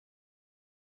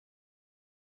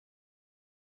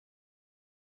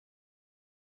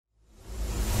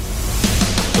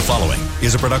The following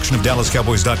is a production of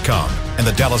DallasCowboys.com and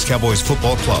the Dallas Cowboys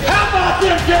Football Club. How about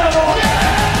them Cowboys?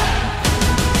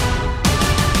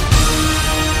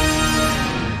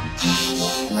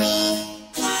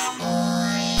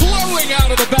 Blowing out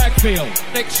of the backfield,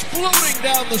 exploding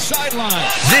down the sideline.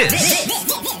 This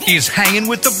is Hanging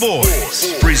with the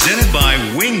Boys, presented by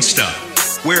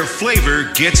Wingstop, where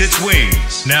flavor gets its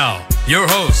wings. Now, your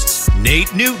hosts,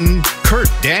 Nate Newton,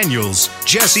 Kurt Daniels,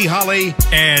 Jesse Holley,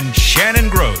 and Shannon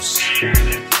Gross.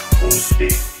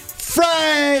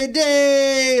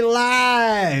 Friday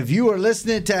Live. You are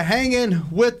listening to Hanging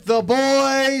with the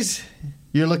Boys.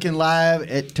 You're looking live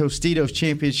at Tostitos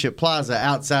Championship Plaza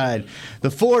outside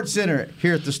the Ford Center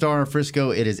here at the Star in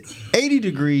Frisco. It is 80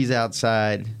 degrees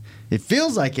outside. It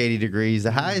feels like 80 degrees.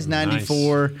 The high is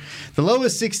 94. Nice. The low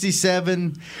is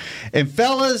 67. And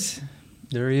fellas,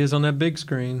 there he is on that big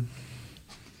screen.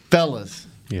 Fellas.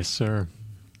 Yes, sir.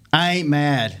 I ain't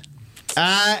mad.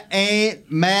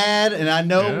 And I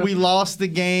know we lost the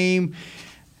game.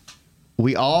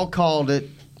 We all called it.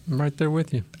 I'm right there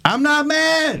with you. I'm not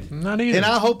mad. I'm not either. And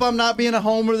I hope I'm not being a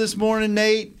homer this morning,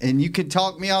 Nate. And you can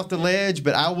talk me off the ledge,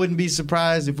 but I wouldn't be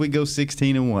surprised if we go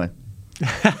 16-1.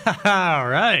 All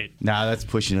right. Nah, that's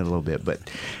pushing it a little bit, but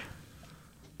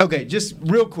okay, just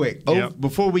real quick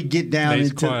before we get down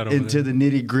into the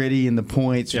nitty gritty and the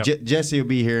points. Yep. Jesse will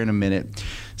be here in a minute,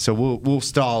 so we'll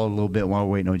stall a little bit while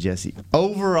we're waiting on Jesse.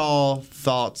 Overall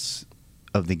thoughts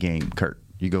of the game, Kurt.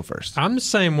 You go first. I'm the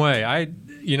same way.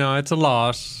 It's a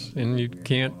loss, and you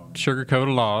can't sugarcoat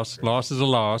a loss. Loss is a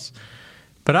loss,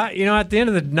 but at the end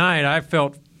of the night, I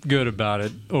felt good about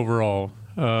it overall.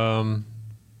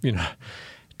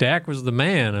 Dak was the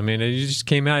man. I mean, he just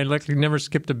came out. He never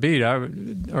skipped a beat.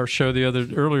 Our show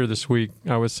earlier this week,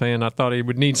 I was saying I thought he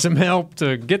would need some help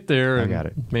to get there. I got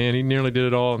it. Man, he nearly did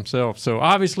it all himself. So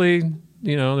obviously,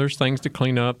 there's things to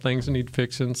clean up, things that need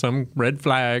fixing, some red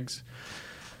flags.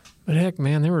 But heck,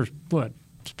 man, they were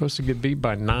supposed to get beat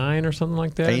by 9 or something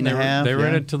like that. 8.5. They were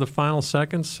in it to the final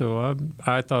seconds. So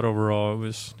I thought overall it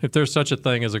was, if there's such a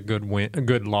thing as a good win, a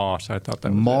good loss, I thought that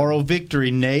was moral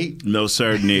victory, Nate. No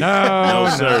sir, Nick. No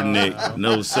sir, Nick.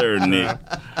 No sir, Nick.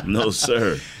 No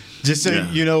sir. Just so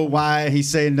you know why he's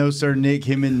saying no sir, Nick.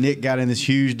 Him and Nick got in this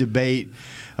huge debate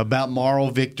about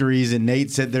moral victories, and Nate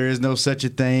said there is no such a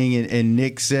thing, and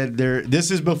Nick said there.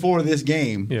 This is before this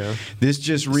game. Yeah. This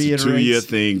just reiterates. It's a 2-year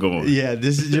thing going. Yeah,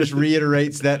 this just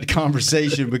reiterates that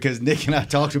conversation because Nick and I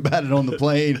talked about it on the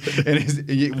plane, and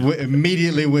it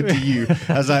immediately went to you.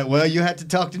 I was like, well, you have to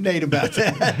talk to Nate about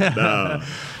that.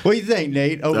 What do you think,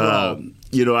 Nate, overall?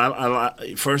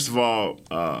 I first of all,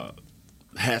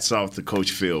 hats off to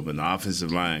Coach Philbin, the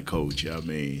offensive line coach. I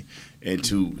mean,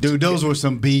 those were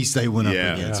some beasts they went up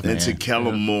against, man. And to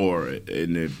Kellen Moore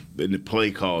in the play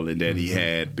calling that he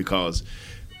had, because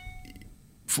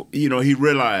he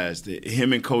realized that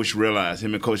him and Coach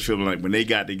Philbin, like when they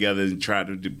got together and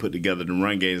tried to put together the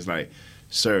run game, it's like,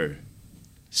 sir,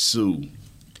 Sue,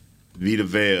 Vita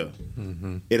Vea,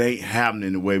 it ain't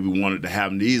happening the way we want it to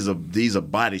happen. These are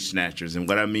body snatchers, and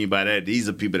what I mean by that, these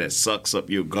are people that sucks up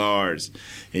your guards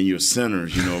and your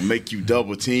centers, make you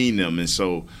double team them. And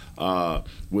so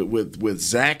with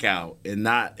Zach out and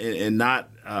not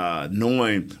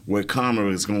knowing where Connor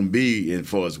is going to be as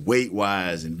far as weight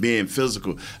wise and being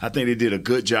physical, I think they did a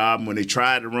good job. When they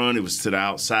tried to run, it was to the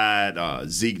outside.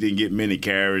 Zeke didn't get many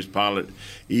carries, Pollard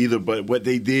either. But what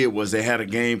they did was they had a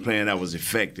game plan that was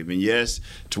effective. And yes,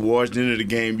 towards the end of the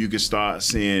game, you could start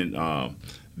seeing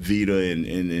Vita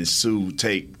and Sue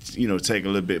take a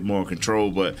little bit more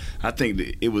control. But I think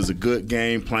that it was a good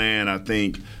game plan. I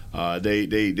think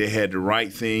they had the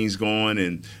right things going,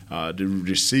 and the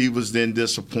receivers didn't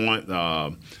disappoint.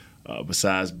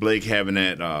 Besides Blake having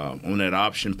that on that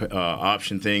option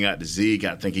thing out to Zeke,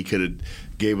 I think he could have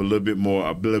gave a little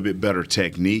bit better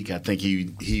technique. I think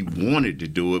he wanted to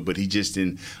do it, but he just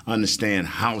didn't understand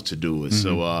how to do it.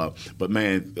 So, but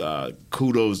man,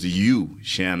 kudos to you,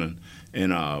 Shannon.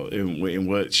 And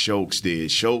what Schultz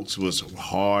did. Schultz was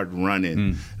hard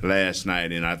running last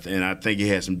night, and I think he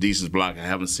had some decent block. I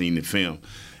haven't seen the film,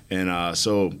 and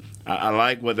so I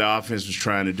like what the offense was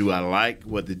trying to do. I like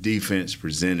what the defense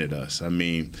presented us. I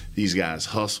mean, these guys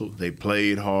hustled. They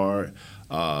played hard.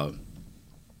 I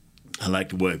like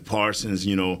the way Parsons.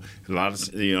 A lot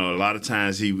of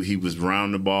times he was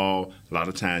round the ball. A lot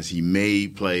of times he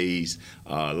made plays.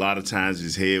 A lot of times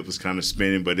his head was kind of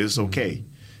spinning, but it's okay.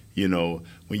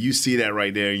 When you see that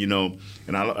right there,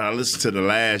 and I listened to the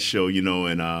last show,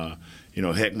 and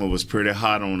Heckma was pretty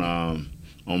hot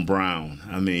on Brown.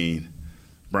 I mean,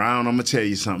 Brown, I'm gonna tell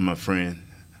you something, my friend.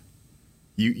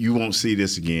 You won't see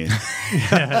this again.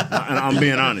 And I'm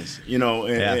being honest.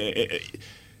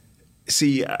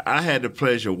 See, I had the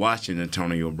pleasure of watching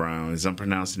Antonio Brown, as I'm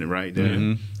pronouncing it right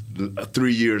there,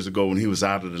 3 years ago when he was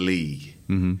out of the league.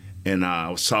 And I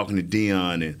was talking to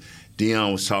Deion, and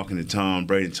Deion was talking to Tom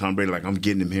Brady. And Tom Brady like, I'm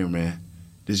getting him here, man.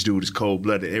 This dude is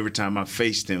cold-blooded. Every time I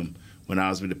faced him when I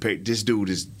was with the Patriots, this dude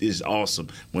is awesome.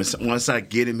 Once I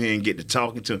get him here and get to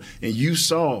talking to him, and you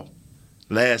saw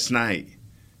last night,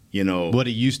 what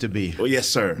he used to be. Oh, yes,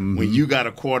 sir. When you got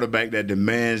a quarterback that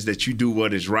demands that you do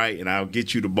what is right and I'll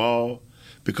get you the ball,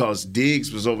 because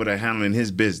Diggs was over there handling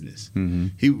his business.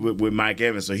 He with Mike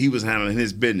Evans, so he was handling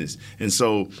his business. And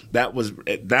so that was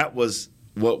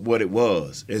what it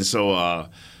was. And so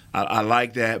I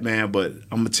like that, man. But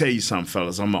I'm going to tell you something,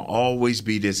 fellas. I'm going to always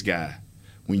be this guy.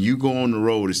 When you go on the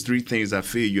road, there's 3 things I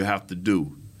feel you have to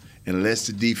do. And unless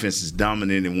the defense is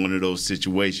dominant in one of those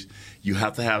situations, you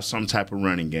have to have some type of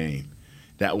running game.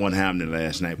 That one happened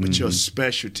last night. But your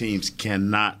special teams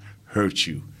cannot hurt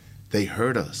you. They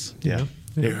hurt us. Yeah.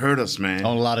 They hurt us, man.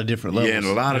 On a lot of different levels. Yeah, on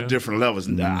a lot of different levels.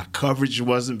 Our coverage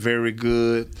wasn't very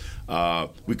good.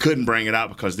 We couldn't bring it out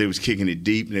because they was kicking it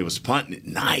deep and they was punting it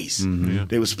nice.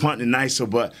 They was punting it nice.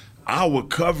 but our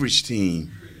coverage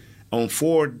team on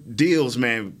 4 deals,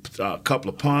 man, a couple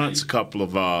of punts, a couple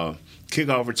of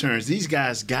kickoff returns, these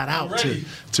guys got out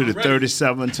to the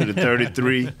 37, to the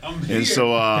 33. And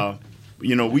so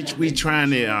we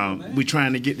trying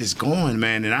to get this going,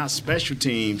 man. And our special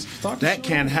teams, that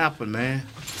can't happen, man.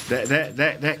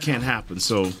 That can't happen.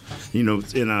 So,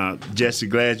 Jesse,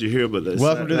 glad you're here. But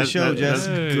welcome to the show,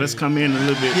 Jesse. Let's come in a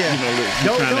little bit.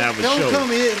 Don't show.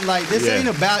 Come in like this. Ain't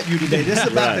about you today. This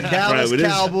is about the Dallas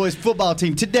Cowboys football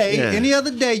team today. Any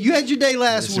other day, you had your day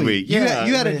last week. You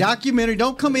had a documentary.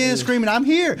 Don't come in screaming, "I'm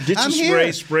here! I'm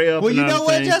here!" Spray up. Well, you know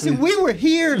what, Jesse? We were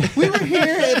here. We were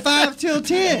here at 5 till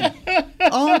 10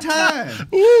 on time.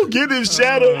 Ooh, get him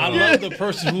shadow. I love the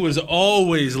person who is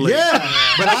always late. Yeah,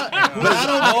 but I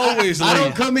don't. Always late. I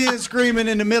don't come in screaming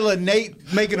in the middle of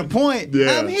Nate making a point.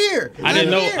 I'm here. I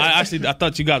didn't know. I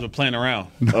thought you guys were playing around.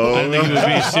 I didn't think you was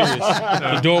being serious.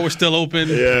 The door was still open.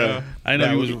 Yeah. I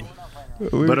didn't know you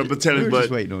was. But I'm telling you,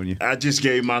 just waiting on you. I just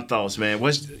gave my thoughts, man.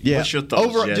 What's your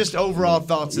thoughts? Just overall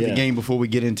thoughts of the game before we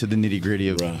get into the nitty gritty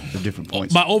of the different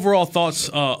points. My overall thoughts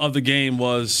of the game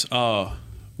was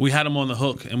we had them on the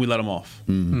hook and we let them off.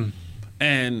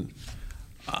 And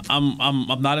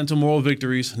I'm not into moral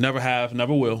victories. Never have,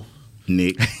 never will.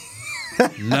 Nick.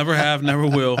 Never have, never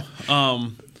will.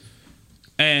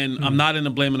 And I'm not into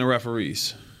blaming the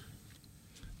referees.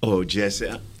 Oh,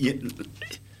 Jesse.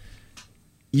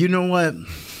 You know what?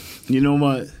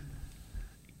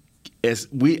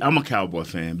 I'm a Cowboy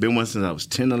fan. Been one since I was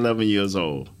 10, 11 years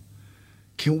old.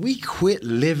 Can we quit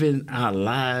living our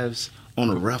lives on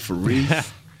a referee?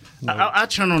 I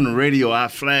turn on the radio, our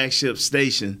flagship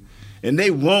station, and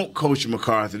they want Coach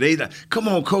McCarthy. They like, come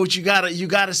on, Coach, you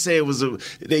gotta say it was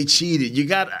they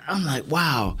cheated. I'm like,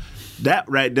 wow, that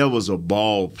right there was a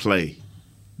ball play.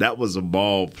 That was a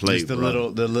ball play. Just the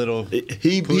little.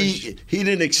 He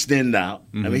didn't extend out.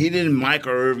 I mean, he didn't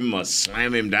Michael Irvin or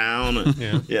slam him down.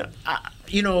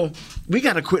 We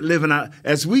got to quit living out.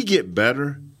 As we get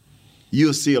better,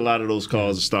 you'll see a lot of those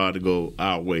calls start to go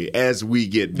our way as we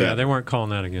get better. Yeah, they weren't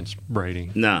calling that against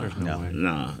Brady. No.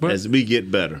 As we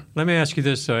get better. Let me ask you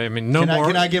this. Can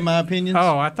I get my opinions?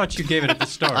 Oh, I thought you gave it at the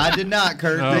start. I did not,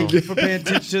 Kurt. Oh. Thank you for paying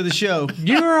attention to the show.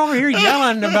 You were over here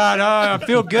yelling about, I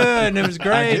feel good and it was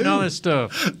great and all this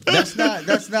stuff. That's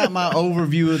not my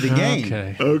overview of the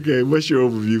game. Okay. What's your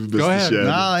overview, Mr. Go ahead. Shannon?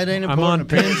 No, it ain't important.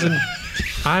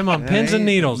 I'm on pins and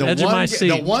needles, edge of my seat.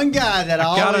 The one guy that I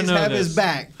always have his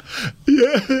back.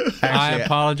 Yeah. I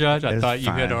apologize. I thought you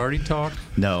had already talked.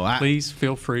 No. Please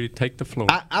feel free to take the floor.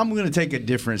 I'm going to take a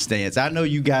different stance. I know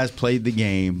you guys played the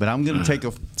game, but I'm going to take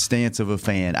a stance of a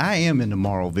fan. I am into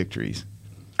moral victories.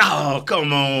 Oh,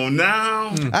 come on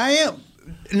now. I am.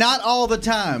 Not all the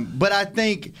time, but I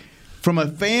think from a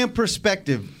fan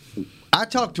perspective, I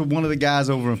talked to one of the guys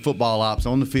over in football ops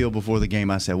on the field before the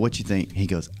game. I said, "What you think?" He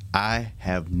goes, "I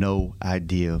have no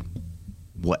idea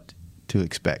what to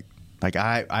expect." Like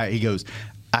he goes,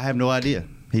 "I have no idea."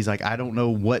 He's like, "I don't know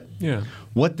what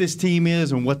this team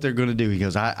is and what they're going to do." He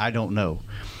goes, I don't know.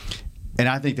 And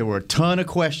I think there were a ton of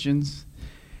questions.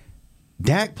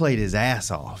 Dak played his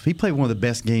ass off. He played one of the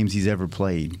best games he's ever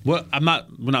played. Well,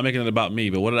 we're not making it about me,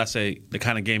 but what did I say? The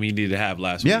kind of game he needed to have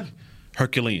last week.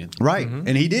 Herculean. Right,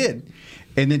 and he did.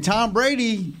 And then Tom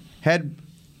Brady had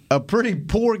a pretty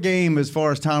poor game as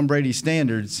far as Tom Brady's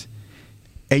standards,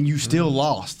 and you still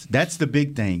lost. That's the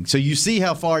big thing. So you see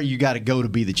how far you got to go to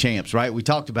be the champs, right? We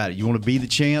talked about it. You want to be the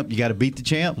champ, you got to beat the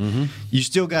champ. You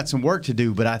still got some work to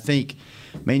do, but I think,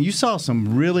 man, you saw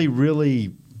some really,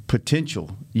 really potential.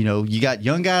 You know, you got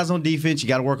young guys on defense. You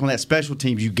got to work on that special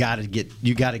teams. You got to get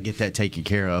that taken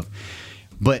care of.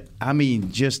 But I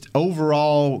mean, just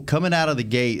overall coming out of the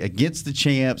gate against the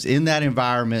champs in that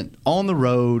environment on the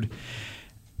road.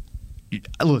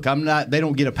 Look, they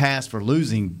don't get a pass for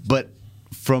losing, but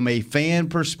from a fan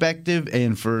perspective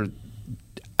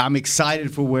I'm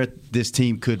excited for where this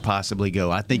team could possibly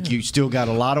go. I think you still got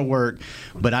a lot of work,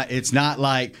 but it's not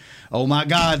like, oh my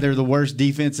God, they're the worst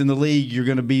defense in the league. You're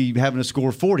going to be having to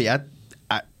score 40.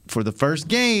 For the first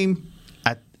game,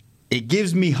 it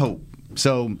gives me hope.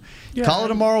 So call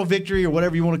it a moral victory or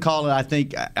whatever you want to call it. I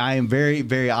think I am very,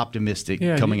 very optimistic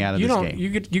coming out of this game.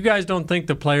 You guys don't think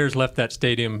the players left that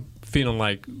stadium feeling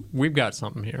like we've got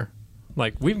something here?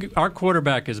 Like our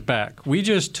quarterback is back. We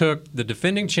just took the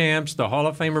defending champs, the Hall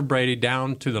of Famer Brady,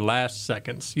 down to the last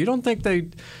seconds. You don't think they?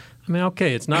 I mean,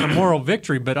 okay, it's not a moral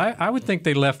victory, but I would think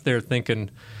they left there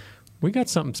thinking we got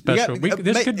something special.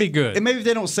 This could be good. And maybe if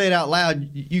they don't say it out loud,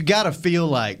 you got to feel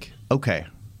like, okay,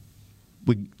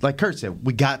 like Kurt said,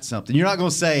 we got something. You're not going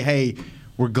to say, hey,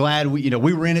 we're glad we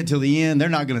were in it till the end. They're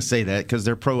not going to say that because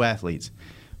they're pro athletes.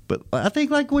 But I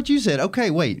think like what you said,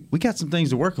 okay, wait, we got some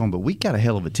things to work on, but we got a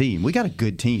hell of a team. We got a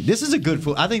good team. I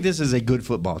think this is a good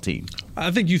football team.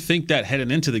 I think you think that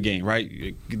heading into the game,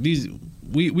 right?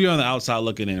 We are on the outside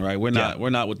looking in, right? We're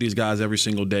not with these guys every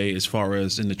single day as far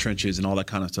as in the trenches and all that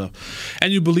kind of stuff.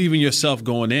 And you believe in yourself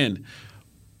going in.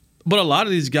 But a lot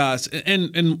of these guys,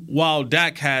 and while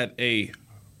Dak had a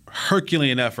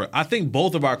Herculean effort, I think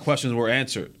both of our questions were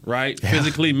answered, right? Yeah.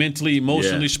 Physically, mentally,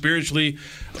 emotionally, spiritually.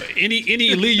 Any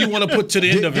elite you want to put to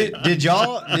the end of it. Did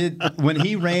when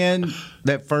he ran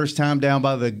that first time down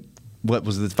by the what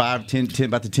was the 10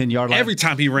 about the 10-yard line? Every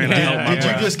time he ran, I held my breath.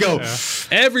 Did you just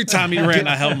go? Every time he ran,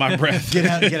 I held my breath. Get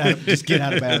out of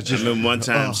bounds. I remember one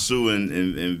time Sue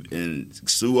and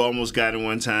Sue almost got it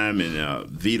one time, and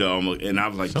Vita almost, and I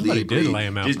was like, somebody did lay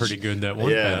him out pretty good that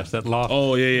one pass, that loft.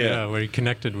 Oh yeah, where he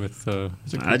connected with.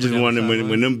 I just wanted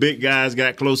when them big guys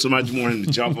got close, I just wanted him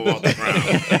to jump off the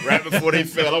ground right before they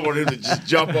fell. I wanted him to just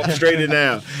jump up straight in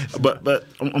there. But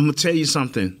I'm gonna tell you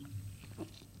something.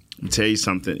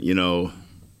 You know,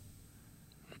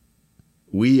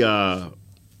 we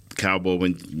Cowboy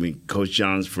when Coach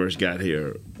Johns first got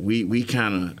here, we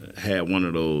kind of had one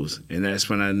of those, and that's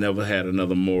when I never had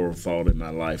another moral thought in my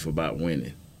life about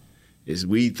winning. Is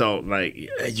we thought like,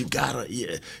 you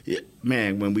gotta,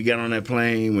 man. When we got on that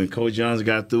plane, when Coach Johns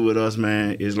got through with us,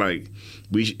 man, it's like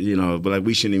we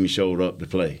shouldn't even showed up to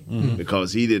play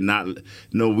because he did not.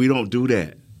 No, we don't do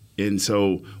that. And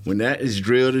so when that is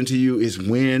drilled into you, it's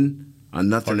win or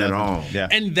nothing at all. Yeah.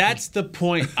 And that's the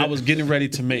point I was getting ready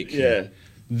to make. Yeah.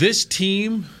 This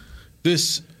team,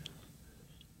 this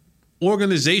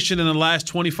organization in the last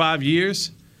 25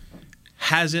 years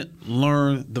hasn't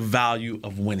learned the value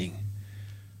of winning.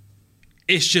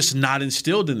 It's just not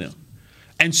instilled in them.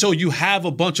 And so you have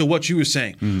a bunch of what you were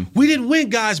saying. We didn't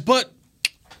win, guys, but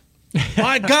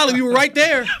my golly, we were right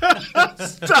there.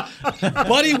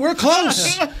 Buddy, we're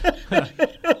close.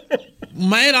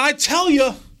 Man, I tell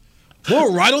you,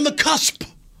 we're right on the cusp.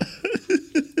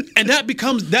 And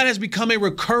that has become a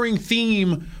recurring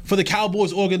theme for the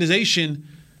Cowboys organization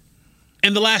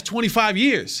in the last 25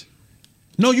 years.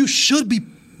 No, you should be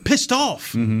pissed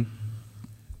off. Mm-hmm.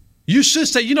 You should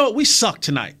say, you know what, we suck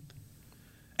tonight.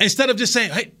 Instead of just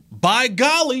saying, hey, by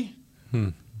golly,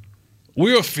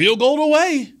 we're a field goal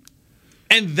away.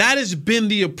 And that has been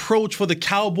the approach for the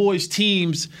Cowboys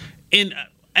teams in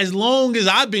as long as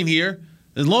I've been here,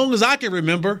 as long as I can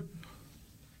remember.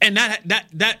 And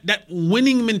that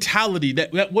winning mentality,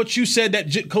 that what you said,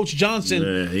 that Coach Johnson.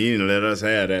 Yeah, he didn't let us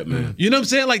have that, man. You know what I'm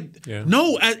saying? Like,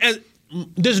 no,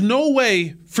 there's no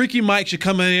way Freaky Mike should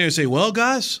come in here and say, well,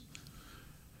 guys,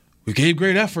 we gave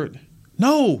great effort.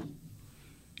 No.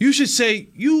 You should say,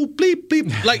 you bleep,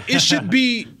 bleep. Like, it should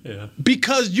be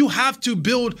because you have to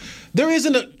build.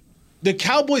 The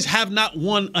Cowboys have not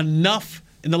won enough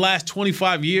in the last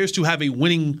 25 years to have a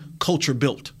winning culture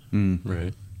built.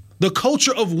 Right. The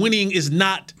culture of winning is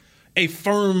not a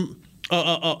firmly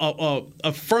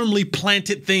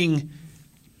planted thing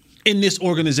in this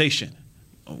organization.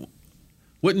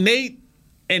 What Nate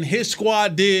and his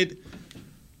squad did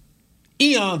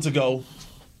eons ago,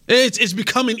 it's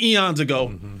becoming eons ago.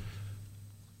 Mm-hmm.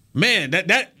 Man,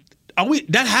 that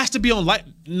has to be on life.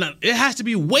 It has to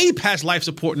be way past life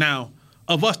support now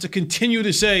of us to continue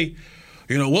to say,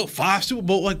 you know what, 5 Super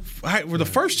Bowl, like, where the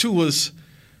first 2 was,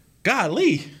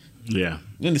 golly. Yeah.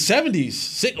 In the 70s,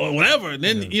 6 or whatever. And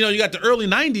then, you got the early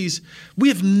 90s. We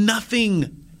have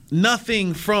nothing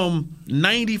from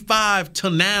 95 to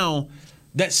now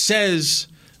that says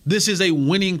this is a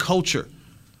winning culture.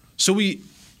 So we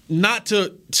not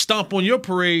to stomp on your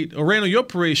parade or rain on your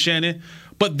parade, Shannon,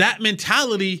 but that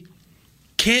mentality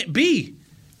can't be.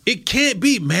 It can't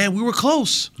be, man, we were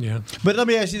close. Yeah. But let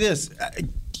me ask you this.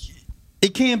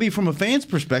 It can be from a fan's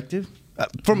perspective.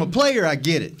 From a player, I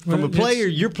get it. From a player,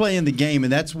 you're playing the game,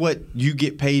 and that's what you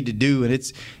get paid to do, and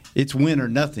it's win or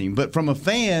nothing. But from a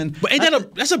fan, but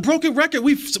that's a broken record.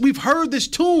 We've heard this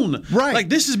tune, right? Like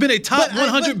this has been a top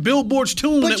 100 Billboards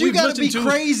tune that we've listened to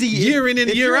crazy year in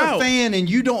and year out. If you're a fan and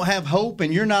you don't have hope,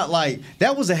 and you're not like,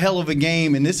 that was a hell of a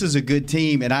game, and this is a good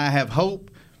team, and I have hope.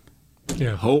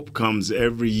 Yeah, hope comes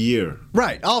every year.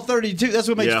 Right, all 32. That's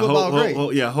what makes football great.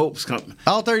 Hope's coming.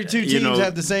 All 32 teams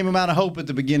have the same amount of hope at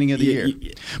the beginning of the year.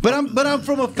 But I'm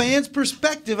from a fan's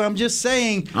perspective. I'm just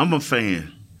saying. I'm a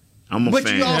fan.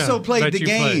 But you also played the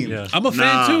game. I'm a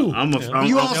fan too.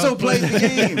 You also played the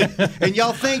game, and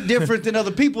y'all think different than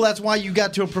other people. That's why you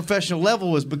got to a professional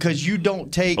level, is because you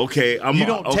don't take.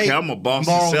 I'm a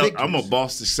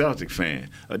Boston Celtic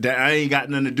fan. I ain't got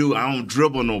nothing to do. I don't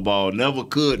dribble no ball. Never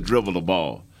could dribble the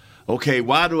ball. Okay,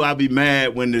 why do I be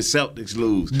mad when the Celtics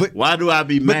lose? Why do I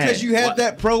be mad? Because you have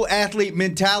that pro athlete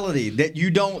mentality that you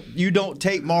don't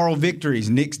take moral victories.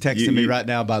 Nick's texting me right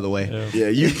now, by the way. Yeah,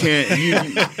 you can't.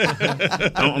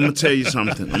 I'm gonna tell you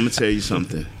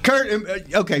something.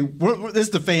 Kurt, okay, this is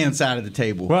the fan side of the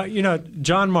table. Well,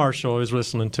 John Marshall is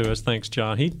listening to us. Thanks,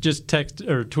 John. He just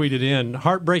tweeted in,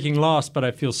 heartbreaking loss, but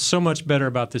I feel so much better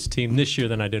about this team this year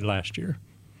than I did last year.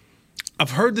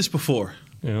 I've heard this before.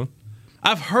 Yeah.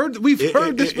 We've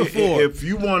heard this before. If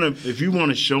you want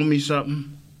to show me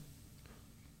something,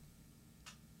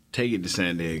 take it to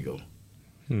San Diego.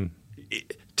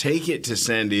 Take it to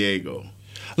San Diego.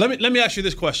 Let me ask you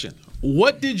this question.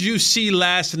 What did you see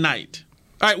last night?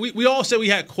 All right, we all said we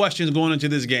had questions going into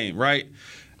this game, right?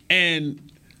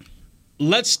 And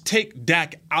let's take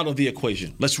Dak out of the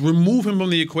equation. Let's remove him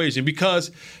from the equation, because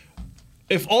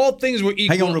if all things were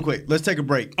equal. Hang on real quick. Let's take a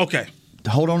break. Okay.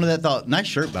 Hold on to that thought. Nice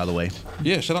shirt, by the way.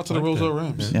 Yeah, shout out to the Roselle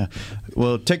Rams. Yeah.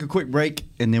 Well, take a quick break,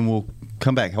 and then we'll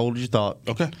come back. Hold your thought.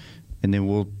 Okay. And then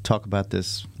we'll talk about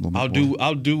this. I'll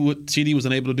do what CD was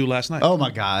unable to do last night. Oh,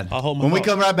 my God. I'll hold my When we thought.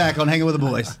 come right back on Hanging with the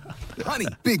Boys. Honey,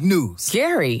 big news.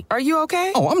 Gary, are you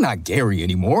okay? Oh, I'm not Gary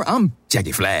anymore. I'm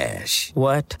Jackie Flash.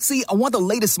 What? See, I want the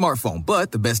latest smartphone,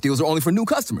 but the best deals are only for new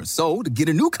customers. So, to get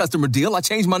a new customer deal, I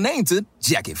changed my name to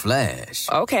Jackie Flash.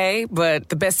 Okay, but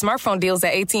the best smartphone deals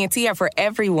at AT&T are for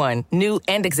everyone, new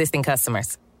and existing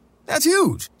customers. That's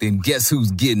huge. Then guess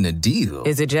who's getting a deal?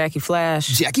 Is it Jackie Flash?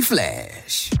 Jackie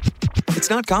Flash. It's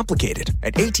not complicated.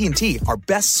 At AT&T, our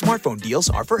best smartphone deals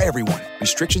are for everyone.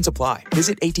 Restrictions apply.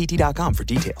 Visit att.com for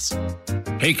details.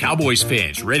 Hey, Cowboys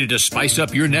fans, ready to spice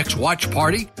up your next watch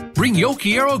party? Bring Yo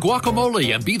Quiero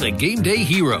guacamole and be the game day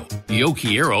hero. Yo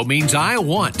Quiero means I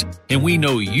want, and we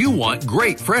know you want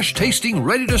great, fresh-tasting,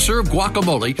 ready-to-serve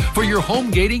guacamole for your home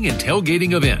gating and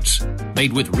tailgating events.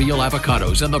 Made with real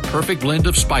avocados and the perfect blend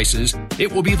of spices,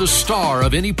 it will be the star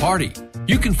of any party.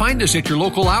 You can find us at your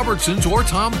local Albertsons or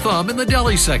Tom Thumb in the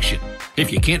deli section.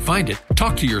 If you can't find it,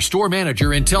 talk to your store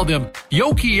manager and tell them,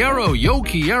 Yo Quiero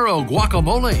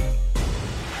guacamole.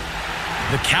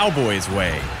 The Cowboys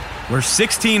way, where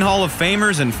 16 Hall of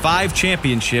Famers and 5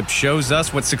 championships shows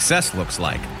us what success looks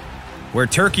like. Where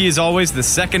turkey is always the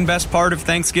second best part of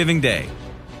Thanksgiving Day.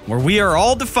 Where we are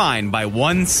all defined by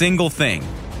one single thing,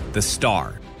 the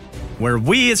star. Where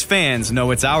we as fans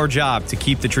know it's our job to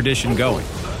keep the tradition going.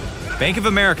 Bank of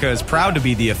America is proud to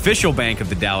be the official bank of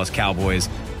the Dallas Cowboys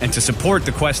and to support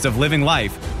the quest of living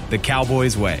life the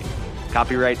Cowboys way.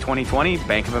 Copyright 2020,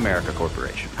 Bank of America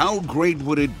Corporation. How great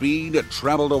would it be to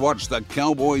travel to watch the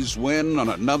Cowboys win on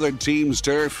another team's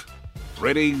turf?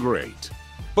 Pretty great.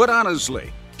 But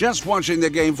honestly, just watching the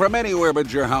game from anywhere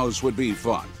but your house would be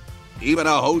fun. Even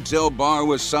a hotel bar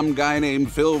with some guy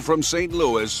named Phil from St.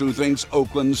 Louis who thinks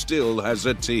Oakland still has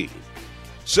a team.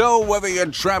 So whether you're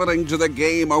traveling to the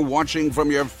game or watching from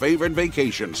your favorite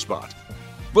vacation spot,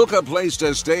 book a place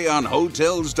to stay on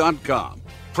Hotels.com.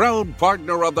 Proud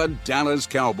partner of the Dallas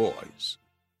Cowboys.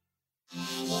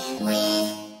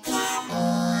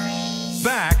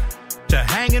 Back to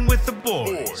Hanging with the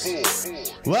Boys.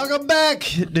 Welcome back.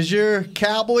 Does your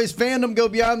Cowboys fandom go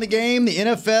beyond the game? The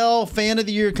NFL Fan of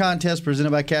the Year contest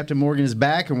presented by Captain Morgan is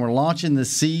back, and we're launching the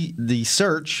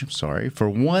search for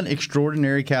one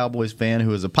extraordinary Cowboys fan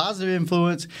who is a positive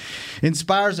influence,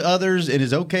 inspires others, and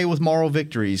is okay with moral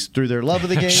victories through their love of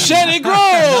the game. Shannon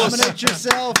Gross! Nominate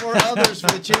yourself or others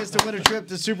for the chance to win a trip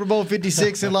to Super Bowl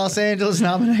 56 in Los Angeles.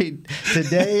 Nominate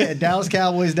today at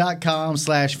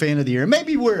DallasCowboys.com/fan of the year.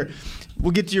 Maybe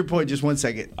we'll get to your point in just 1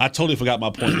 second. I totally forgot my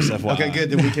point. FYI. Okay, good.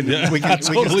 Then we can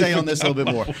stay on this a little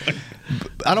bit more.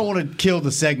 I don't want to kill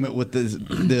the segment with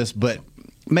this, but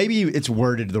maybe it's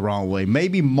worded the wrong way.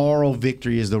 Maybe moral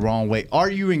victory is the wrong way.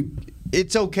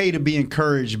 It's okay to be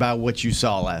encouraged by what you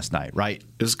saw last night, right?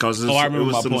 It's because it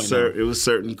was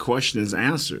certain questions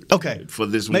answered. Okay, for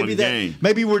this one game.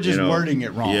 Maybe we're just wording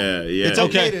it wrong. Yeah. It's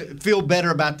okay to feel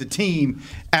better about the team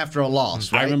after a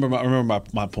loss. Right? I remember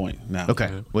my point now. Okay,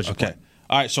 what's your point?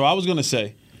 All right, so I was going to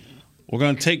say we're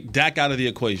going to take Dak out of the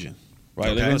equation.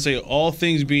 Right, they're going to say all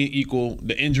things being equal,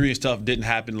 the injury and stuff didn't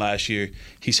happen last year.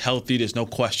 He's healthy. There's no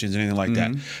questions or anything like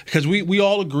that. Because we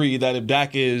all agree that if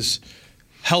Dak is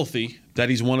healthy, that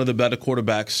he's one of the better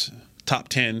quarterbacks, top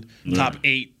 10, top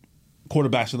 8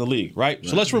 quarterbacks in the league, right?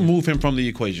 So let's remove him from the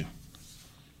equation.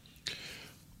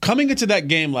 Coming into that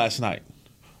game last night,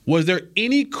 was there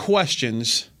any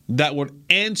questions that were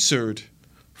answered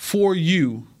for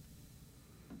you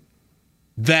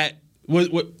that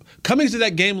coming to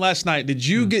that game last night, did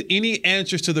you get any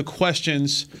answers to the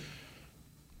questions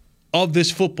of this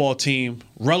football team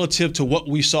relative to what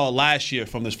we saw last year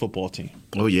from this football team?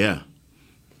 Oh, yeah.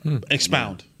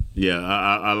 Expound. Yeah,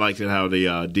 I liked it how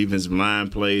the defensive line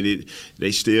played it.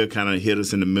 They still kind of hit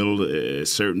us in the middle at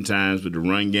certain times with the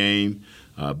run game,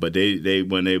 but they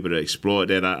weren't able to exploit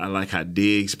that. I like how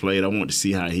Diggs played. I want to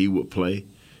see how he would play.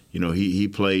 He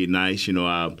played nice.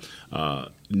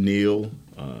 Neal,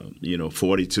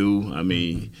 42. I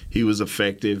mean, he was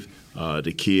effective.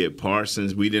 The kid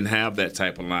Parsons, we didn't have that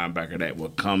type of linebacker that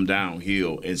would come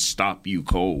downhill and stop you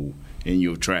cold in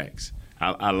your tracks.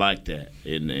 I like that,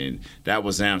 and that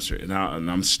was answered. And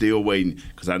I'm still waiting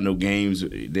because I know games,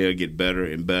 they'll get better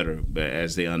and better but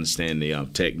as they understand the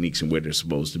techniques and where they're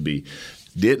supposed to be.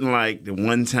 Didn't like the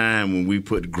one time when we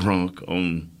put Gronk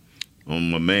on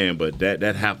my man, but that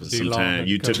happens sometimes.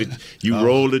 You took it, you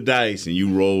rolled the dice and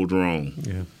you rolled wrong.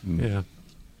 Yeah.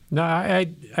 No, I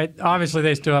obviously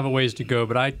they still have a ways to go,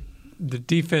 but the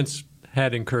defense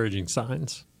had encouraging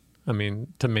signs. I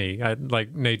mean, to me,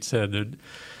 like Nate said, that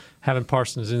having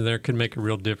Parsons in there could make a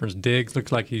real difference. Diggs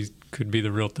looks like he could be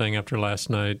the real thing after last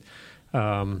night.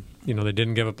 They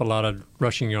didn't give up a lot of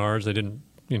rushing yards. They didn't,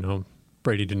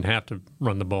 Brady didn't have to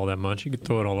run the ball that much. He could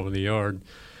throw it all over the yard.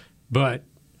 But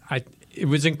it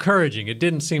was encouraging. It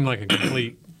didn't seem like a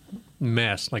complete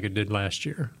mess like it did last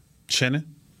year.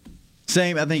 Shannon?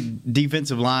 Same. I think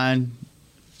defensive line,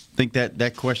 I think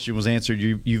that question was answered.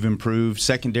 You've improved.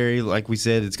 Secondary, like we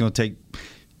said, it's going to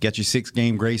got your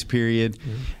 6-game grace period.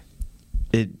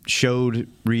 It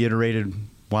reiterated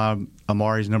why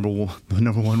Amari's number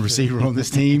one receiver on this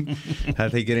team. I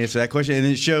think it answered that question. And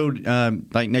it showed,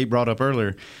 like Nate brought up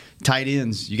earlier, tight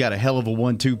ends, you got a hell of a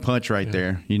 1-2 punch right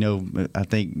there. I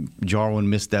think Jarwin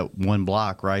missed that one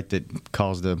block, right, that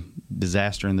caused a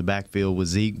disaster in the backfield with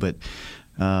Zeke. But,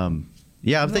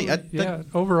 I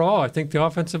think overall, I think the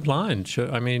offensive line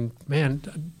should. I mean, man,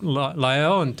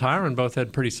 Lyle and Tyron both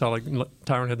had pretty solid.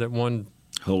 Tyron had that one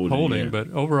holding, but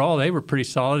overall they were pretty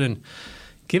solid. And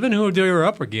given who they were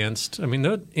up against, I mean,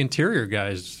 the interior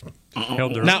guys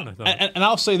held their own. I thought. And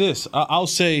I'll say this: I'll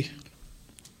say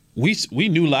we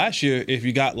knew last year if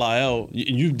you got Lyle,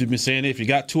 you've been saying if you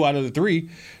got 2 out of the 3,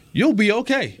 you'll be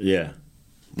okay. Yeah,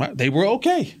 right? They were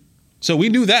okay. So we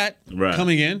knew that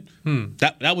coming in.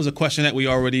 That was a question that we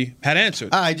already had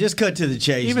answered. All right, just cut to the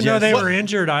chase. Even though they were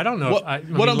injured, I don't know.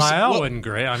 Lyle wasn't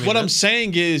great. I mean, what I'm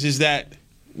saying is that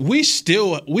we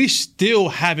still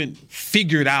haven't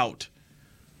figured out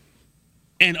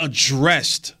and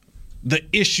addressed the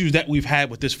issues that we've had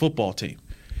with this football team.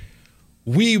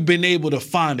 We've been able to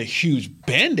find a huge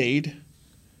Band-Aid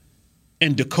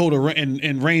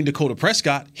in Rain Dakota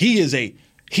Prescott. He is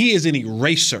an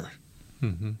eraser.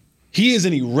 Mm-hmm. He is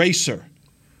an eraser.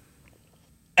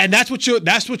 And that's what your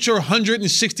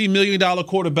 $160 million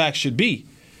quarterback should be.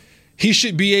 He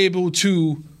should be able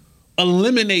to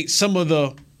eliminate some of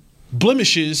the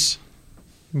blemishes,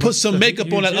 put some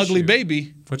makeup on that ugly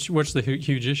baby. What's the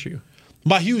huge issue?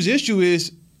 My huge issue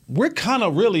is we're kind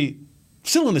of really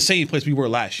still in the same place we were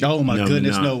last year. Oh, my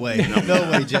goodness, no way.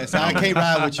 No way, Jess. I can't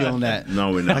ride with you on that.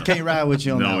 No, we're not. I can't ride with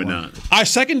you on that. No, we're one. not. Our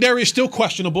secondary is still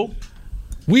questionable.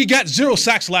 We got 0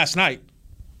 sacks last night.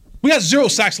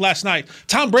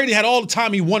 Tom Brady had all the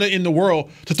time he wanted in the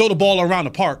world to throw the ball around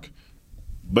the park.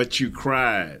 But you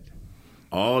cried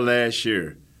all last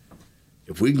year,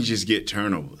 if we can just get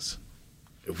turnovers.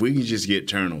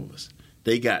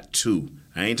 They got 2.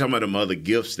 I ain't talking about them other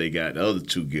gifts they got, the other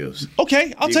 2 gifts.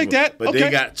 Okay, I'll take that. But they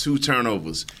got 2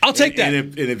 turnovers. I'll take that.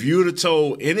 And if you would have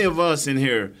told any of us in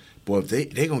here, boy, if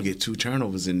they're going to get 2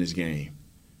 turnovers in this game.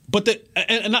 But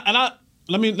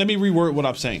let me reword what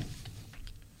I'm saying.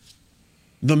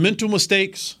 The mental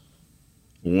mistakes.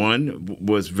 One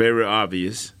was very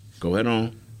obvious. Go ahead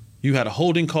on. You had a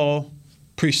holding call.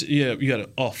 You had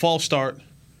a false start.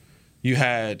 You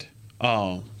had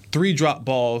 3 drop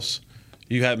balls.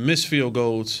 You had missed field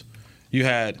goals. You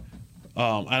had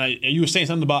you were saying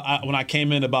something about when I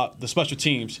came in about the special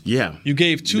teams. Yeah. You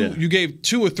gave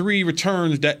 2 or 3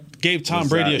 returns that gave Tom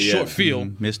Brady a short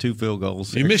field. Missed 2 field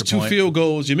goals. You missed 2 field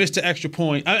goals. You missed the extra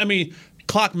point. I mean,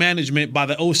 clock management by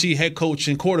the OC, head coach,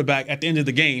 and quarterback at the end of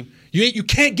the game. You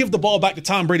can't give the ball back to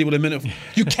Tom Brady with a minute.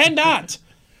 You cannot.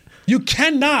 You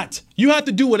cannot. You have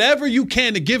to do whatever you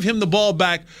can to give him the ball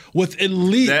back with at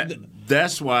least.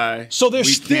 That's why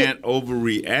we can't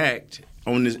overreact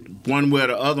on this one way or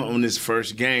the other on this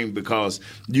first game, because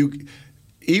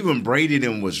even Brady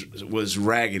them was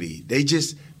raggedy. They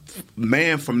just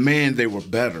man for man they were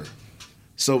better,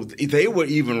 so they were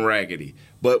even raggedy.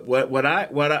 But what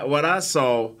I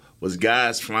saw was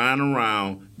guys flying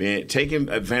around, taking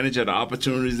advantage of the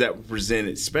opportunities that were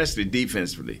presented, especially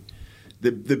defensively.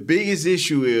 The biggest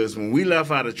issue is when we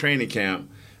left out of training camp,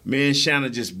 me and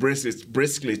Shannon just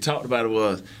briskly talked about it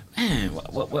was, man,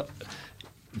 what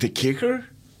the kicker?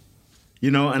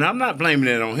 And I'm not blaming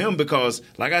it on him because,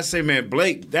 like I say, man,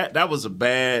 Blake, that was a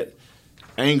bad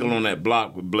angle on that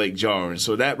block with Blake jarring.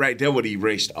 So that right there would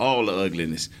erase all the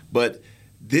ugliness. But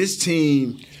this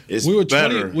team is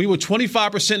better. We were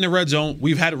 25% in the red zone.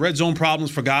 We've had red zone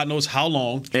problems for God knows how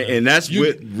long. And that's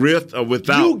with or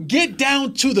without. You get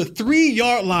down to the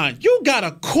 3-yard line. You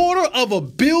got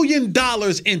 $250 million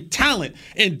in talent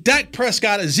in Dak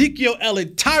Prescott, Ezekiel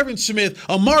Elliott, Tyron Smith,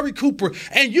 Amari Cooper,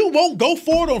 and you won't go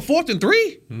for it on 4th and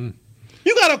 3?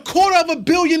 You got $250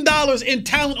 million in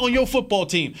talent on your football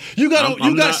team. You got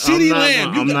CeeDee Lamb.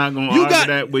 I'm not going to argue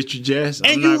that with you, Jess.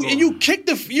 And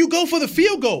you go for the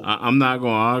field goal. I'm not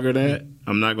going to argue that.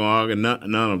 I'm not going to argue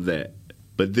none of that.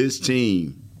 But this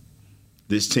team,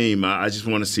 I just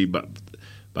want to see by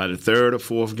the 3rd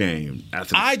or 4th game.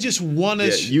 I just want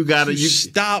to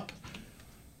stop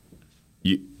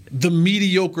the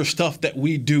mediocre stuff that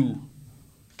we do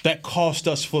that cost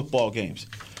us football games.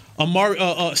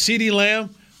 CeeDee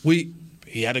Lamb,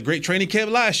 he had a great training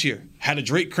camp last year. Had a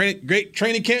great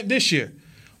training camp this year.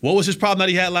 What was his problem that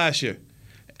he had last year?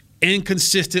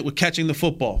 Inconsistent with catching the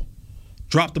football.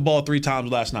 Dropped the ball 3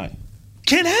 times last night.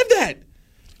 Can't have that.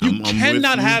 You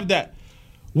cannot have that.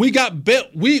 We got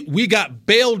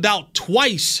bailed out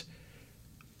twice,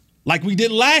 like we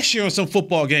did last year on some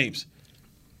football games.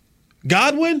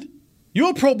 Godwin,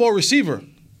 you're a Pro Bowl receiver.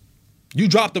 You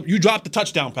dropped the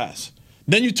touchdown pass.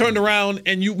 Then you turned around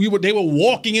and they were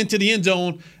walking into the end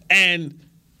zone and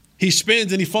he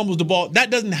spins and he fumbles the ball. That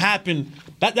doesn't happen.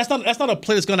 That's not a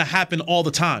play that's going to happen all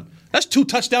the time. That's 2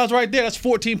 touchdowns right there. That's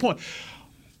 14 points.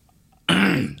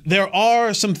 There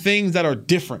are some things that are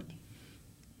different,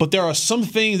 but there are some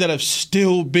things that have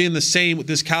still been the same with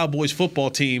this Cowboys football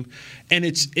team, and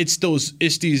it's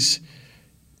these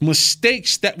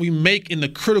mistakes that we make in the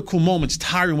critical moments,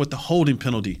 tiring with the holding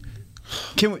penalty.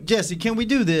 Jesse, can we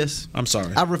do this? I'm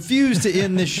sorry. I refuse to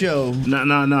end this show. No.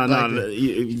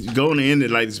 You're going to end it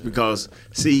like this because,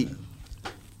 see,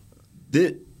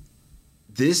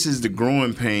 this is the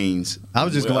growing pains. I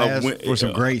was just going to ask for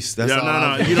some grace. That's all.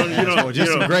 No. You don't.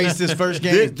 Just some grace this first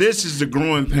game. This is the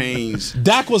growing pains.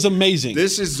 Dak was amazing.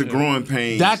 This is the growing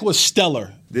pains. Dak was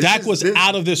stellar. Dak was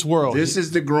out of this world. This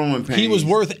is the growing pains. He was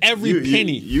worth every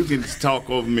penny. You can talk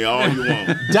over me all you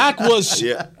want. Dak was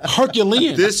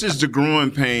Herculean. This is the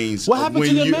growing pains. What happened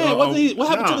to the man? What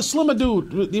happened to the slimmer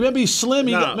dude? Remember he's slim?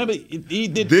 He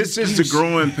did. This is the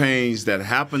growing pains that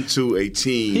happened to a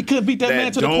team. He couldn't beat that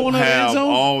man to the corner of the end zone. Don't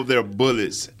have all their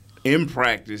bullets in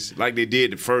practice like they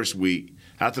did the first week.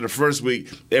 After the first week,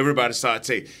 everybody started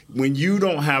saying, when you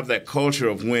don't have that culture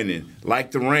of winning,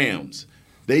 like the Rams,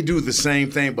 they do the same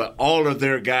thing, but all of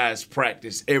their guys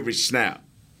practice every snap.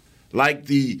 Like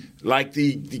the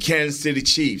Kansas City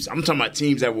Chiefs. I'm talking about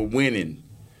teams that were winning,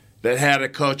 that had a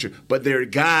culture, but their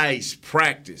guys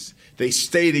practice. They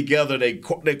stay together.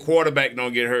 Their quarterback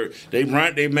don't get hurt.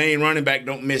 Their main running back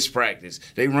don't miss practice.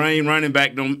 Their main running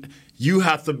back don't. You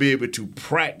have to be able to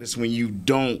practice when you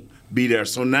don't be there.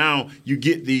 So now you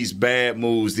get these bad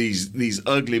moves, these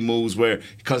ugly moves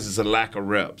because it's a lack of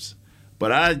reps.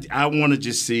 But I want to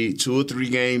just see 2 or 3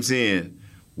 games in,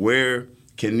 where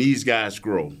can these guys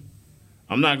grow?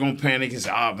 I'm not going to panic and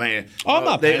say, oh, man. I'm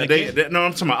not panicking. No,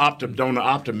 I'm talking about on the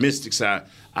optimistic side.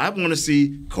 I want to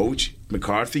see Coach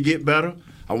McCarthy get better.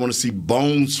 I want to see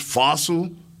Bones Fossil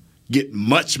get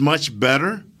much, much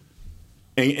better.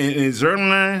 And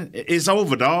Zerline, it's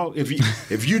over, dog. If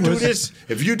you do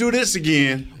this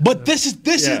again. But this is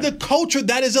the culture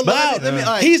that is allowed.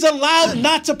 Right. He's allowed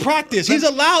not to practice. He's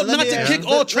allowed not to kick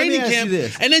all training camp.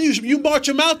 And then you march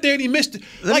him out there and he missed it.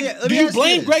 Do you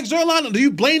blame Greg Zuerlein, or do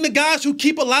you blame the guys who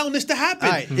keep allowing this to happen?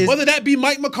 Right. Whether that be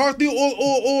Mike McCarthy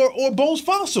or Bones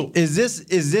Fossil. Is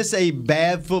this a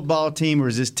bad football team, or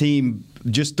is this team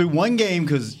just through one game?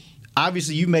 Because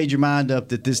obviously you made your mind up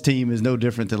that this team is no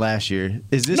different than last year.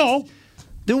 Is this no?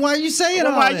 Then why are you saying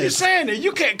all why this? are you saying it?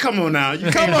 You can't come on now.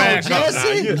 You Come can't on, back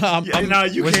Jesse. up now.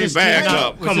 You can't back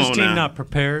up. Come on now. Was this team not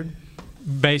prepared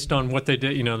based on what they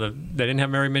did? You know, they didn't have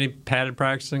very many padded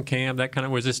practices in camp. That kind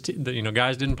of was this.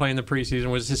 Guys didn't play in the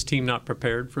preseason. Was this team not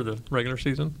prepared for the regular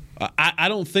season? I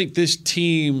don't think this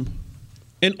team,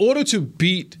 in order to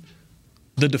beat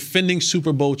the defending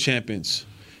Super Bowl champions,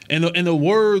 in the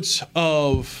words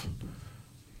of,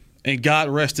 and God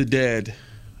rest the dead,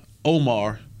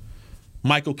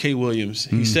 Michael K. Williams,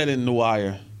 he said in The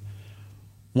Wire,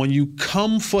 when you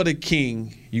come for the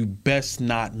king, you best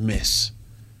not miss.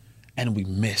 And we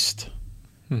missed.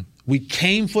 We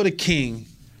came for the king,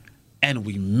 and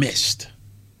we missed.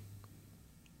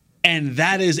 And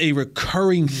that is a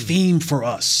recurring theme for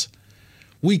us.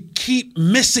 We keep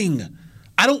missing.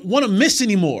 I don't want to miss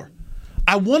anymore.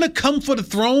 I want to come for the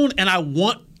throne, and I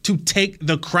want to take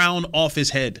the crown off his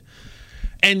head.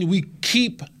 And we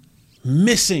keep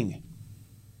missing.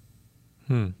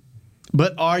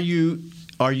 But are you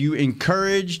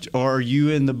encouraged, or are you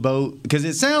in the boat? Because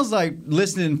it sounds like,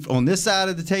 listening on this side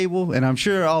of the table, and I'm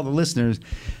sure all the listeners,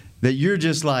 that you're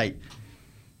just like,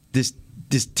 this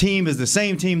team is the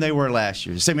same team they were last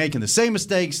year. They're making the same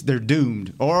mistakes. They're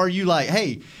doomed. Or are you like,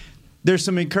 hey, there's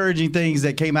some encouraging things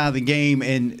that came out of the game,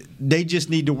 and they just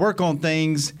need to work on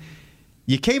things.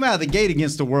 You came out of the gate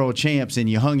against the world champs, and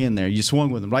you hung in there. You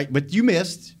swung with them, right? But you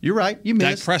missed. You're right. You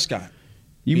missed. Dak Prescott.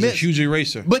 He's a huge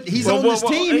eraser. But he's on this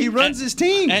team. He runs his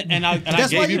team.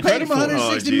 That's why you paid him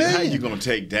 $160 million. How you going to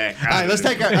take Dak? All right, let's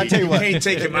take. I'll tell you what. You can't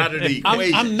take him out of the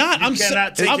equation. I'm not. You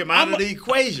cannot take him out of the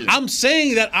equation. I'm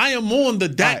saying that I am on the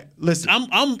Dak. Right, listen.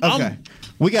 Okay.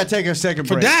 We got to take our second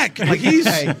break. For Dak. Like he's.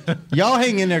 Hey, y'all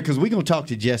hang in there because we're going to talk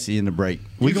to Jesse in the break.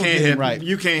 We're going to get him right.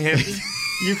 You can't help it.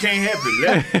 You can't help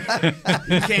it.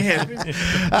 You can't help it.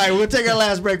 All right, we'll take our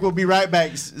last break. We'll be right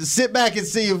back. Sit back and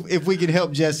see if we can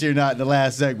help Jesse or not in the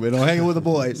last segment on Hanging with the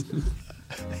Boys.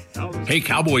 Hey,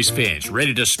 Cowboys fans,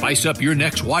 ready to spice up your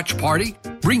next watch party?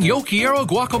 Bring Yo Quiero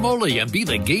guacamole and be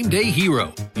the game day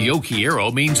hero. Yo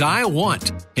Quiero means I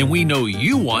want, and we know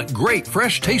you want great,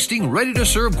 fresh-tasting,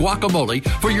 ready-to-serve guacamole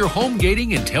for your home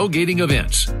gating and tailgating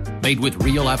events. Made with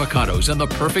real avocados and the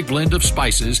perfect blend of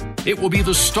spices, it will be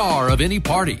the star of any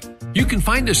party. You can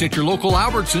find us at your local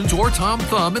Albertsons or Tom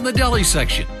Thumb in the deli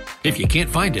section. If you can't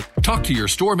find it, talk to your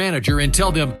store manager and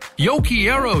tell them, Yo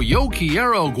Quiero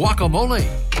guacamole.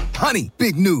 Honey,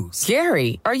 big news.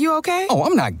 Gary, are you okay? Oh,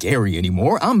 I'm not Gary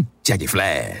anymore. I'm Jackie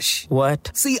Flash.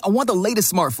 What? See, I want the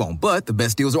latest smartphone, but the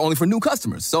best deals are only for new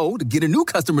customers. So, to get a new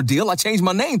customer deal, I changed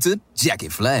my name to Jackie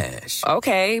Flash.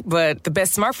 Okay, but the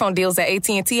best smartphone deals at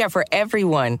AT&T are for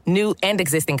everyone, new and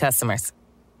existing customers.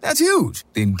 That's huge.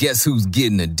 Then guess who's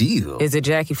getting a deal? Is it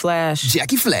Jackie Flash?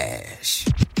 Jackie Flash.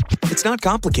 It's not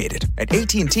complicated. At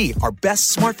AT&T, our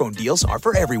best smartphone deals are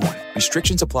for everyone.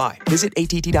 Restrictions apply. Visit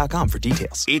AT&T.com for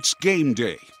details. It's game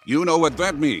day. You know what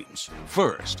that means.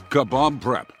 First, kebab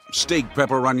prep. Steak,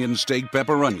 pepper, onion, steak,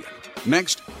 pepper, onion.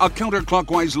 Next, a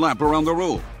counterclockwise lap around the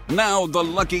room. Now the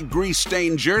lucky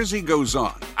grease-stained jersey goes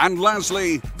on. And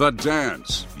lastly, the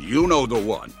dance. You know the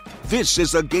one. This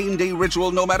is a game day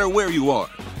ritual no matter where you are.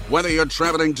 Whether you're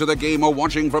traveling to the game or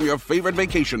watching from your favorite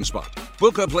vacation spot,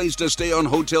 book a place to stay on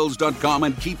Hotels.com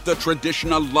and keep the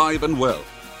tradition alive and well.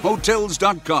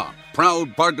 Hotels.com,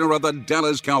 proud partner of the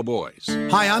Dallas Cowboys.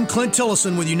 Hi, I'm Clint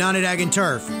Tillison with United Ag and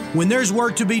Turf. When there's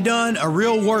work to be done, a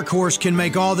real workhorse can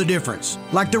make all the difference.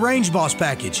 Like the Range Boss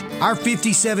package. Our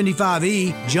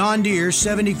 5075E John Deere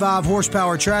 75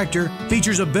 horsepower tractor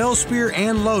features a bell spear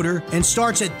and loader and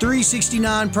starts at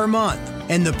 $369 per month.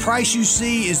 And the price you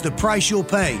see is the price you'll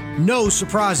pay. No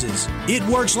surprises. It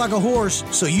works like a horse,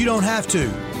 so you don't have to.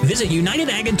 Visit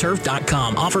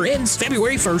UnitedAgAndTurf.com. Offer ends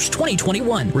February 1st,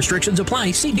 2021. Restrictions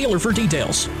apply. See dealer for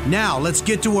details. Now, let's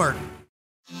get to work.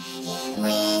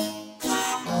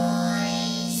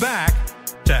 Back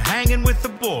to Hanging with the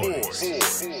Boys.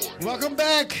 Welcome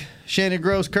back. Shannon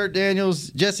Gross, Kurt Daniels,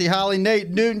 Jesse Holley, Nate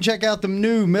Newton. Check out the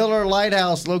new Miller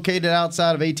Lighthouse located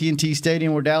outside of AT&T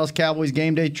Stadium where Dallas Cowboys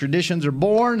game day traditions are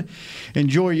born.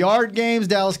 Enjoy yard games,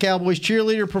 Dallas Cowboys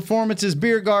cheerleader performances,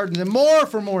 beer gardens, and more.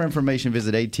 For more information,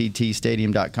 visit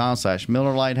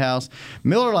attstadium.com/Miller Lighthouse.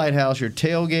 Miller Lighthouse, your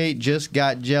tailgate just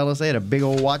got jealous. They had a big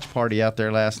old watch party out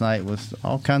there last night with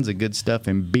all kinds of good stuff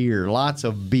and beer, lots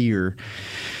of beer.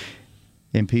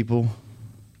 And people,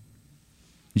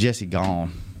 Jesse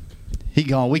gone. He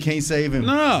gone. We can't save him.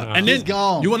 No, and then he's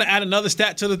gone. You want to add another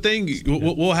stat to the thing?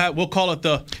 We'll call it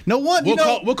the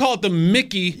We'll call it the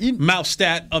Mickey Mouse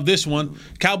stat of this one.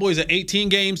 Cowboys are 18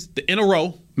 games in a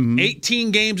row.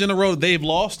 18 games in a row they've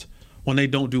lost when they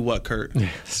don't do what, Kurt?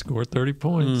 Score 30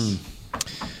 points.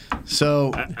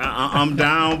 So I'm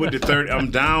down with the 30. I'm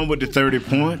down with the 30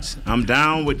 points. I'm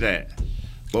down with that.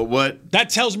 But what? That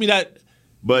tells me that.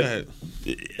 But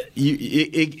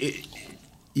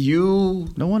you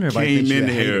no wonder everybody came thinks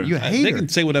in here. You a hater. They can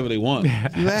say whatever they want. You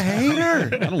a hater.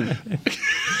 I don't.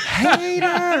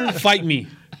 Hater. Fight me.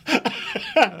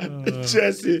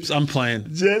 Jesse. I'm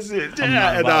playing. Jesse.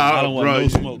 I don't want no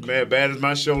smoke. Man, bad as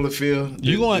my shoulder feel.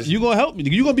 You gonna help me.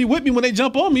 You gonna be with me when they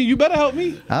jump on me. You better help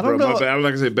me. I don't know.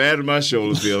 Like I said, bad as my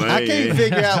shoulder feel. I can't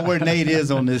figure out where Nate is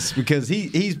on this because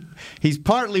he's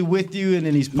partly with you and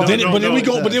then he's partly But then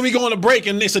we go on a break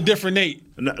and it's a different Nate.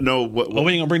 No, we ain't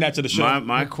gonna bring that to the show.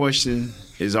 My question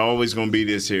is always gonna be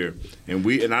this here,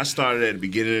 and I started at the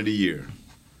beginning of the year.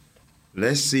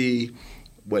 Let's see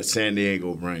what San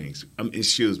Diego brings.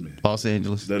 Excuse me. Los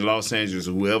Angeles. The Los Angeles,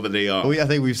 whoever they are. I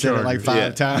think we've said it like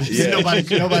 5 times. Yeah.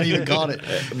 Nobody even caught it.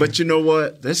 But you know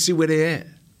what? Let's see where they at.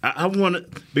 I want to,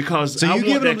 because so I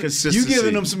want that consistency. You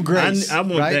giving them some grace. I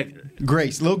want right? that.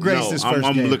 Little grace this first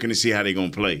game. I'm looking to see how they're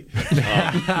going to play.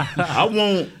 I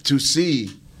want to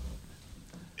see,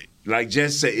 like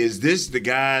Jess said, is this the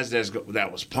guys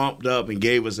that was pumped up and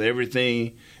gave us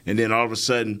everything, and then all of a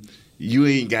sudden you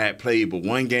ain't got played but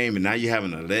one game, and now you're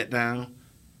having a letdown?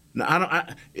 No,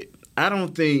 I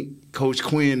don't think Coach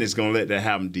Quinn is going to let that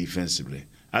happen defensively.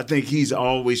 I think he's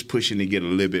always pushing to get a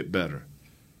little bit better.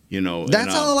 You know,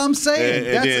 that's all I'm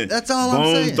saying. That's all I'm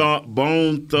saying.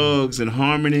 Bone Thugs and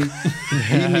Harmony,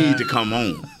 he need to come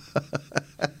on.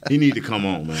 He need to come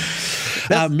on, man.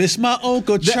 I miss my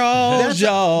Uncle Charles,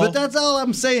 y'all. But that's all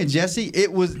I'm saying, Jesse.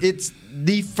 It's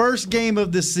the first game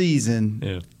of the season.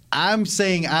 Yeah. I'm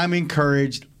saying I'm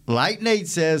encouraged. Like Nate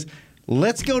says,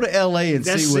 let's go to L.A. and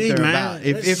see what they're about.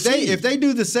 If they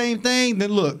do the same thing,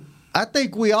 then look, I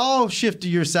think we all shift to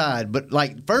your side. But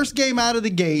like first game out of the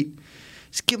gate,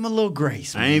 just give him a little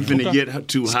grace. Man. I ain't finna get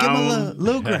too high. Give him a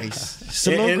little grace. Just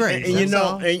a little grace.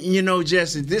 And you know,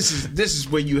 Jesse, this is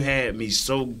where you had me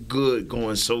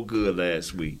going so good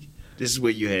last week. This is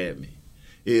where you had me.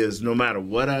 Is no matter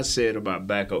what I said about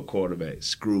backup quarterback,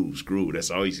 screw.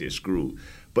 That's all you said, screw.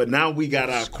 But now we got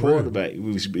our quarterback.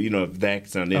 If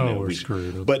Dak's not in there, we're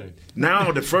screwed. Okay. But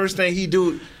now the first thing he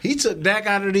took Dak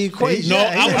out of the equation.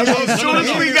 As soon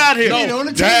as we got here,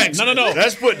 Dak. No.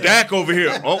 Let's put Dak over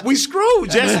here. Oh, we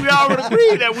screwed. Jesse, we already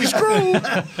agreed that we screwed.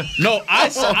 No, I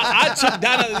took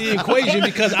that out of the equation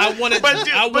because I wanted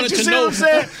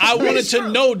to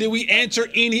know. Did we answer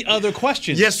any other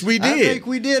questions? Yes, we did. I think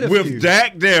we did. With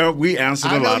Dak there, we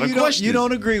answered a lot of questions. You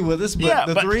don't agree with us, but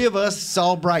the three of us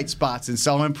saw bright spots and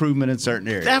saw improvement in certain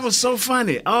areas. That was so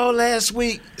funny. All last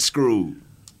week, screwed.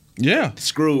 Yeah.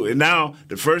 Screwed. And now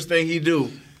the first thing he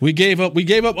do, we gave up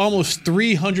almost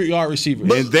 300-yard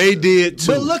receivers. And they did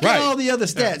too. But look at all the other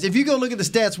stats. If you go look at the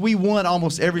stats, we won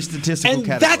almost every statistical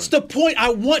category. And that's the point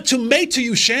I want to make to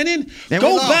you, Shannon.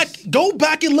 Go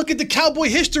back and look at the Cowboy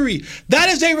history. That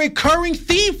is a recurring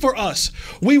theme for us.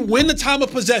 We win the time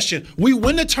of possession. We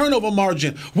win the turnover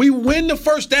margin. We win the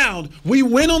first down. We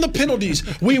win on the penalties.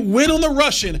 We win on the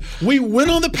rushing. We win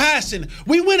on the passing.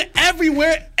 We win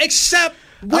everywhere except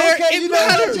where it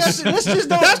matters. Let's just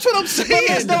don't. That's what I'm saying.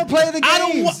 Let's don't play the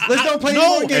games. Let's don't play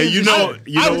more games.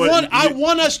 And I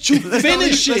want us to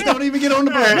finish it. Let's don't even get on the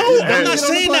plane. No, I'm not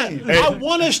saying that. I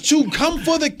want us to come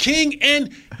for the king and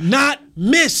not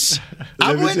miss.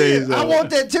 I'm with you. I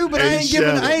want that too, but I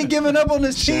ain't giving up on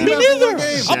this team. Me neither.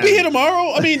 I'll be here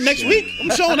tomorrow. Next week. I'm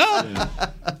showing up.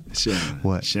 Shannon.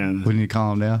 What? Shannon. We need to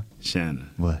calm down. Shannon.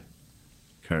 What?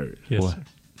 Kurt. Yes, what? sir.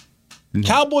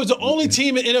 Cowboys the only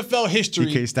team in NFL history.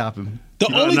 You can't stop him.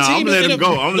 I'm gonna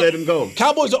let him go.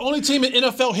 Cowboys the only team in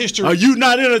NFL history. Are you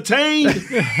not entertained?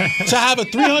 to have a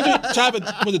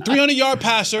 300-yard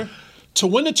passer, to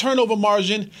win the turnover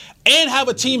margin, and have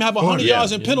a team have 100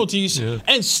 yards in penalties,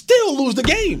 and still lose the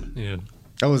game. Yeah.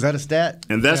 Oh, is that a stat?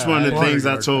 And that's one of the things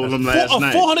I told him last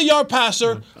night. A 400-yard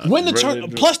passer, win the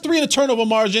 +3 in the turnover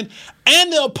margin,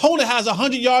 and the opponent has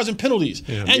 100 yards in penalties.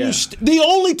 Yeah. And you the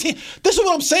only team. This is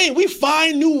what I'm saying. We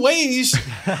find new ways,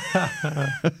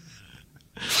 and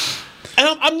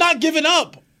I'm not giving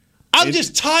up. I'm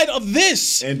just tired of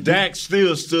this. And Dak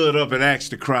still stood up and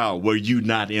asked the crowd, were you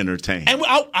not entertained? And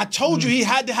I told you he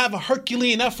had to have a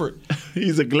Herculean effort.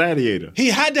 He's a gladiator. He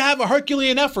had to have a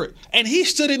Herculean effort. And he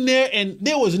stood in there, and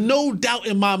there was no doubt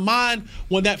in my mind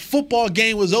when that football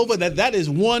game was over that is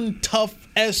one tough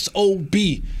SOB.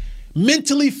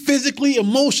 Mentally, physically,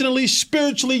 emotionally,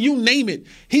 spiritually, you name it.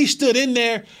 He stood in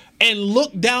there and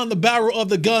looked down the barrel of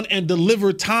the gun and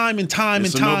delivered time and time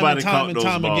and time and time and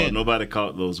time again. Nobody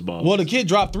caught those balls. Well, the kid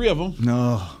dropped 3 of them.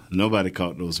 No. Nobody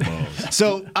caught those balls.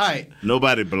 So, all right.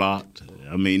 Nobody blocked.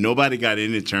 I mean, nobody got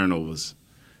any turnovers.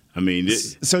 I mean,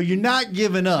 so you're not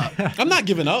giving up. I'm not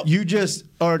giving up. You just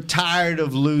are tired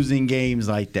of losing games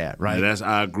like that, right?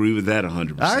 I agree with that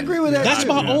 100%. I agree with that. That's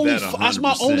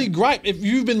my only gripe. If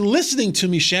you've been listening to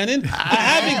me, Shannon, I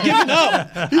haven't given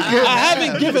up. I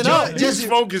haven't given up. Just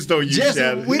focused on you,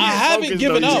 Shannon. I haven't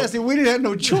given up. Jesse, we didn't have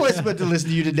no choice but to listen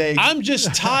to you today. I'm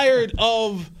just tired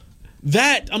of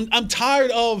that. I'm tired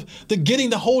of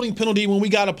getting the holding penalty when we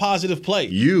got a positive play.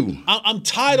 I'm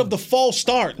tired of the false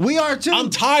start. We are too. I'm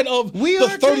tired of the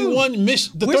 31-yard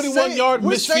missed field goal.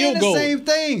 We're saying the same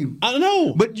thing. I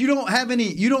know. But you don't have any.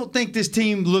 You don't think this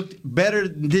team looked better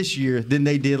this year than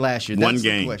they did last year? That's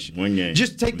the question. One game.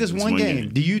 Just take this one game.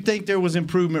 Do you think there was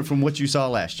improvement from what you saw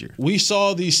last year? We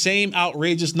saw these same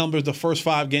outrageous numbers the first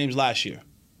 5 games last year.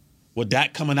 With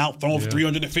Dak coming out, throwing for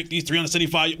 350,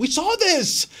 375. We saw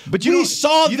this. But we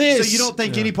saw this. So you don't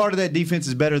think any part of that defense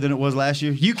is better than it was last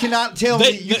year? You cannot tell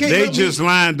me. They just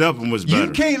lined up and was better.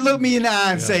 You can't look me in the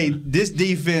eye and say this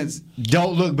defense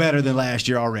don't look better than last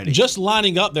year already. Just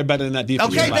lining up, they're better than that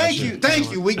defense. Okay, thank you.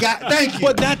 Thank you. Thank you.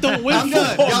 But that don't win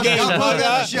football games. Y'all close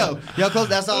out the show. Y'all close.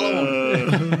 That's all I want.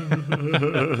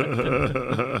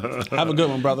 Have a good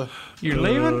one, brother. You're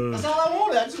leaving? That's all I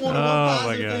wanted. I just wanted one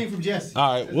positive thing from Jesse.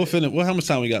 All right, we'll finish. Well, how much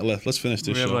time we got left? Let's finish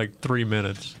this show. We have like 3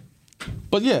 minutes.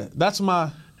 But yeah, that's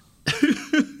my.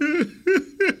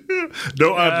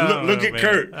 Don't look at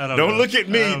Kurt. Don't look at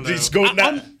me. Just go.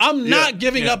 I'm not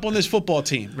giving up on this football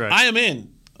team. Right. I am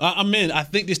in. I'm in. I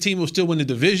think this team will still win the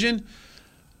division.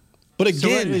 But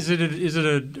again, so is it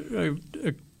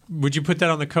a would you put that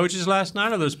on the coaches last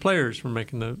night or those players for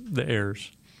making the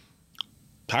errors?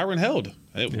 Tyron held.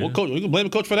 Hey, we can blame the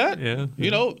coach for that. Yeah.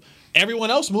 You know, everyone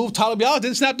else moved. Tyler Biala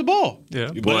didn't snap the ball. Yeah.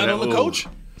 You blame that on the coach.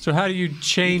 So how do you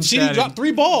change that? He dropped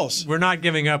 3 balls. We're not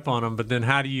giving up on them, but then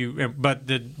how do you? But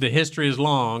the history is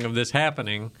long of this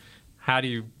happening. How are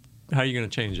you going to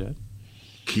change that?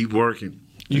 Keep working.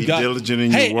 Be diligent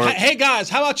in your work. Hey guys,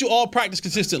 how about you all practice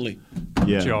consistently?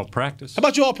 Yeah. You all practice. How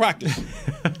about you all practice?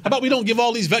 How about we don't give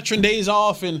all these veteran days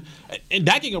off and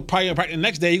Dak can probably practice the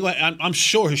next day. I'm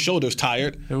sure his shoulder's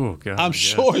tired. Oh God. I'm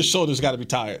sure his shoulder's got to be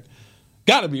tired.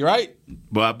 Got to be, right?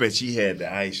 But I bet she had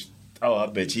the ice. Oh, I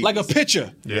bet she like a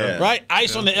pitcher. Yeah. Right?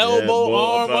 Ice on the elbow,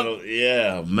 arm.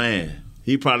 Yeah, man.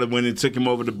 He probably went and took him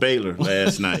over to Baylor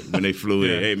last night when they flew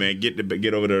in. Hey man, get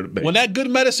over there to Baylor. When that good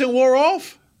medicine wore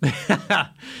off.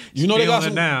 You know they got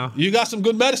some. Now. You got some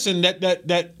good medicine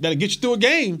that'll get you through a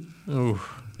game. Ooh.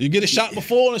 You get a shot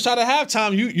before and a shot at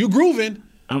halftime. You grooving.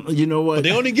 You know what? But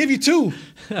they only give you 2.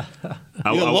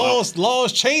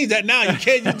 Laws change that now. You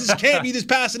just can't be just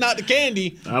passing out the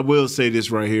candy. I will say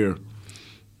this right here.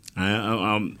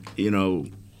 I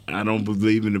don't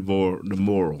believe in the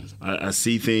moral. I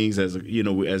see things as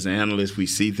as an analyst. We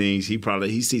see things.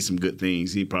 He sees some good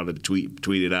things. He probably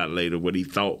tweeted out later what he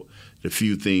thought. The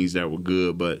few things that were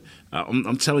good, but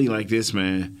I'm telling you like this,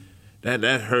 man, that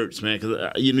hurts, man,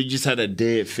 because you just had that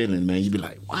dead feeling, man. You'd be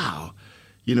like, wow,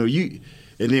 and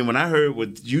then when I heard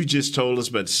what you just told us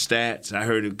about the stats, I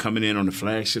heard it coming in on the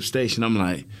flagship station. I'm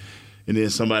like, and then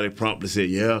somebody promptly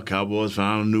said, yeah, Cowboys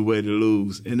found a new way to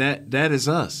lose, and that is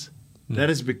us. That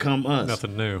has become us.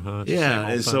 Nothing new, huh? Yeah,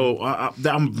 and so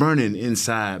I'm burning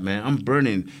inside, man. I'm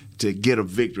burning to get a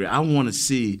victory. I want to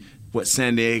see what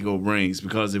San Diego brings,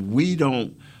 because if we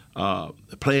don't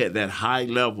play at that high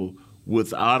level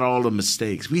without all the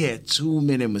mistakes, we had too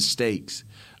many mistakes.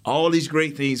 All these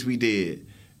great things we did,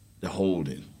 the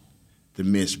holding, the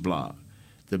missed block,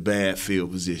 the bad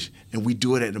field position, and we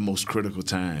do it at the most critical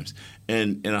times.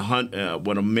 And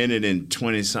with a minute and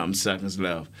 20-something seconds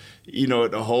left,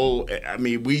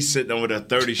 we sitting over there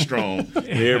 30 strong, and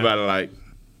everybody like,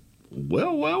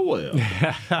 well.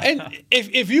 And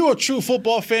if you're a true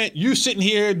football fan, you sitting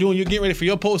here you're getting ready for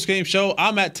your post-game show.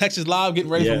 I'm at Texas Live getting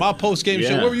ready for my post-game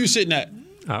show. Where were you sitting at?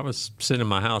 I was sitting in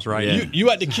my house writing. You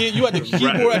at the keyboard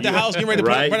at the house getting ready to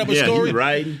write up a story.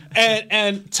 Right.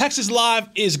 And Texas Live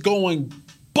is going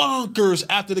bonkers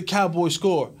after the Cowboys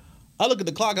score. I look at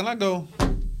the clock and I go,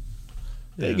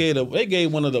 they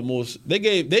gave one of the most. They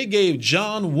gave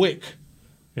John Wick.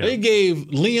 Yeah. They gave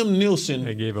Liam Neeson.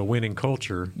 They gave a winning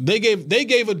culture. They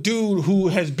gave a dude who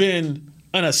has been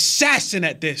an assassin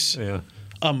at this. Yeah.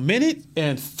 A minute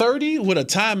and 30 with a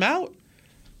timeout.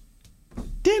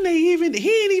 Then he didn't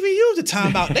even use the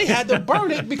timeout. They had to burn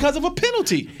it because of a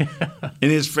penalty. And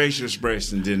his facial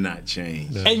expression did not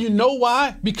change. No. And you know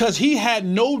why? Because he had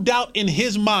no doubt in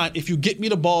his mind, if you get me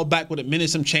the ball back with a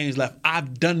minute some change left,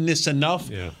 I've done this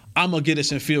enough. Yeah. I'm going to get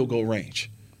us in field goal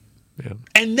range. Yeah.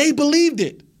 And they believed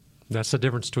it. That's the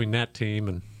difference between that team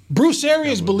and Bruce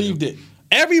Arians believed it.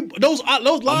 Those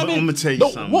linemen. I'm gonna tell you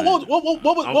something.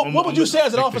 What would you say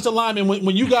as an offensive lineman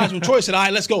when you guys when Troy said, "All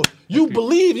right, let's go"? You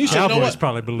believe? You said, "You know what?"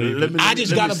 Probably believe. I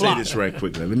just got to block. Let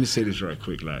me say this right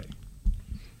quick. Like,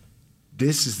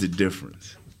 this is the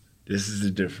difference.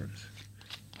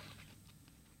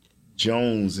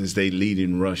 Jones is their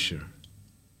leading rusher.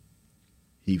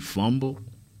 He fumbled.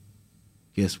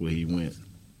 Guess where he went?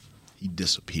 He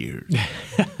disappeared.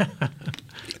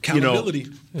 Accountability.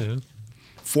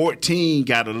 14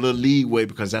 got a little leeway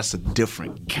because that's a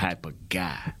different type of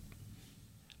guy.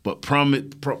 But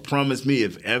promise me,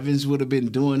 if Evans would have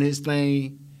been doing his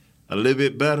thing a little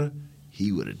bit better,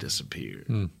 he would have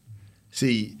disappeared.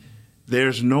 See,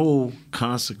 there's no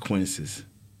consequences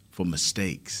for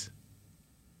mistakes,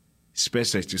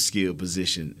 especially at your skill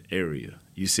position area.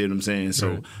 You see what I'm saying?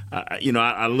 So,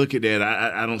 I look at that.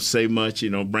 I don't say much,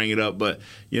 bring it up. But,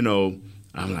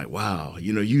 I'm like, wow.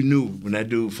 You knew when that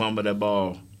dude fumbled that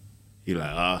ball, you're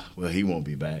like, well, he won't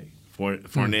be back.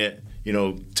 Fournette,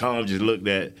 Tom just looked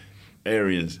at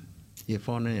Arians. Yeah,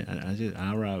 Fournette.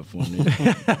 I ride with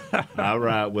Fournette. I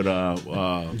ride with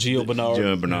Gio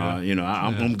Bernard.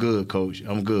 I'm good, Coach.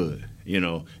 I'm good.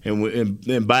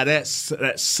 And by that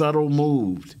subtle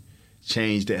move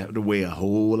changed the way a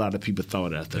whole lot of people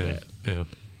thought after that. Yeah.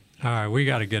 All right, we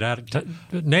got to get out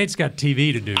of Nate's got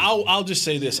TV to do. I'll just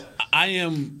say this. I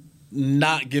am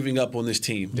not giving up on this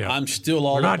team. Yeah. I'm still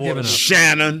all on board.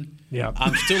 Shannon. Yeah,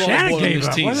 I'm still all on board on this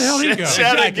team. Where the hell did he go?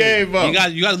 Shannon gave up.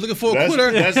 You guys looking for a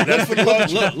quitter. That's the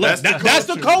culture. That's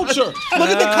the culture. Look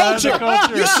at the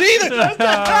culture. You see that?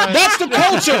 That's the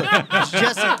culture.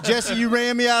 Jesse, you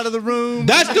ran me out of the room.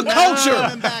 That's the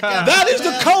culture. That is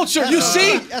the culture. You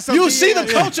see the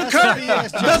culture, Kurt?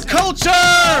 The culture.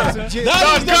 That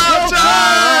is the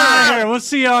culture. We'll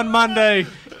see you on Monday.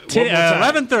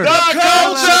 11:30. The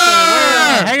culture.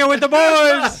 Hanging with the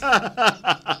boys.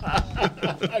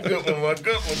 Good one.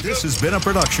 This has been a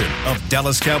production of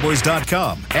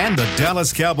DallasCowboys.com and the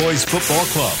Dallas Cowboys Football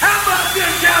Club. How about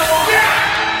this, Cowboys? Yeah!